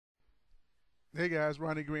Hey guys,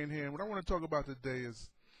 Ronnie Green here. And what I want to talk about today is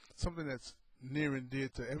something that's near and dear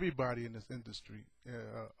to everybody in this industry.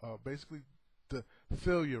 Basically, the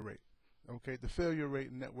failure rate. Okay, the failure rate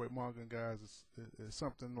in network marketing, guys, is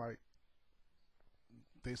something like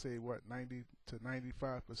they say what 90 to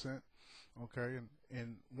 95%. Okay,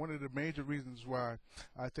 and one of the major reasons why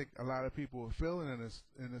I think a lot of people are failing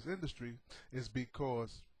in this industry is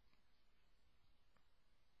because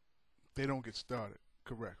they don't get started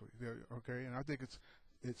correctly. Okay, and I think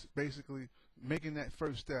it's basically making that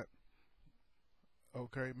first step.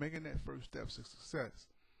 Okay, making that first step to success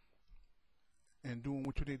and doing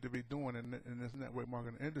what you need to be doing in this network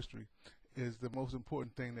marketing industry is the most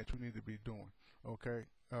important thing that you need to be doing. Okay,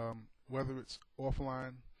 whether it's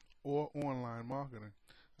offline or online marketing,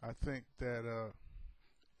 I think that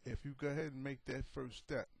if you go ahead and make that first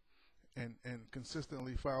step and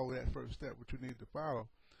consistently follow that first step, what you need to follow,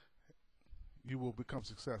 you will become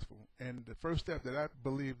successful. And the first step that I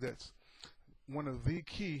believe that's one of the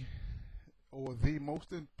key or the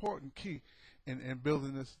most important key in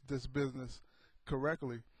building this business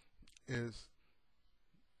correctly is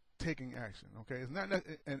taking action. Okay, it's not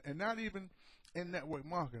and not even in network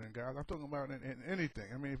marketing, guys. I'm talking about in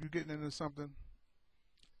anything. I mean, if you're getting into something,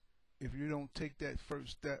 if you don't take that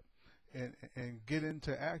first step and get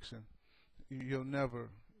into action, you'll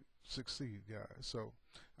never succeed, guys. So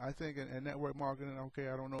I think in network marketing, okay,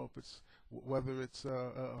 I don't know if it's whether it's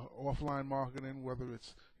offline marketing, whether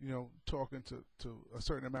it's talking to a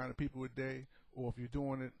certain amount of people a day, or if you're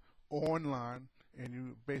doing it online and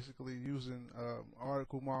you basically using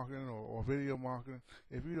article marketing or video marketing.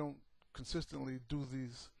 If you don't consistently do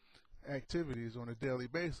these activities on a daily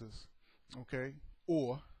basis, okay,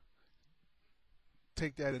 or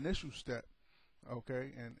take that initial step,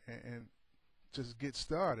 okay, and just get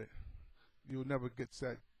started, you'll never get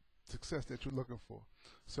that success that you're looking for.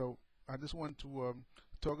 So I just want to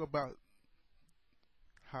talk about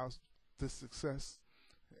how this success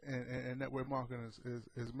and network marketing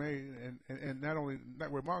is made, and not only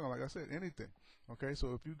network marketing, like I said, anything. Okay,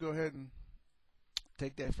 so if you go ahead and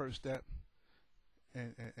take that first step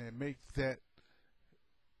and make that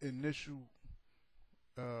initial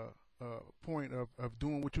point of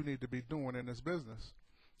doing what you need to be doing in this business,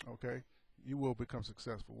 okay, you will become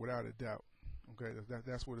successful without a doubt. Okay,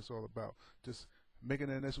 that's what it's all about. Just making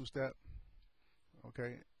an initial step,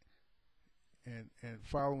 okay, and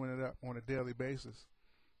following it up on a daily basis,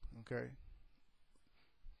 okay,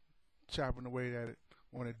 chopping away at it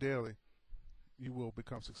on a daily, you will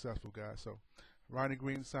become successful, guys. So, Ronnie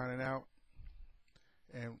Green signing out,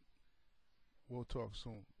 and we'll talk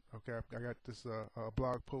soon. Okay, I got this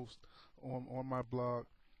blog post on my blog.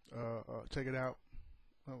 Check it out.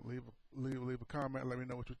 Leave a comment. Let me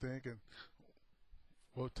know what you think, and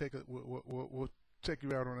we'll check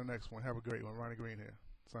you out on the next one. Have a great one. Ronnie Green here,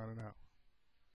 signing out.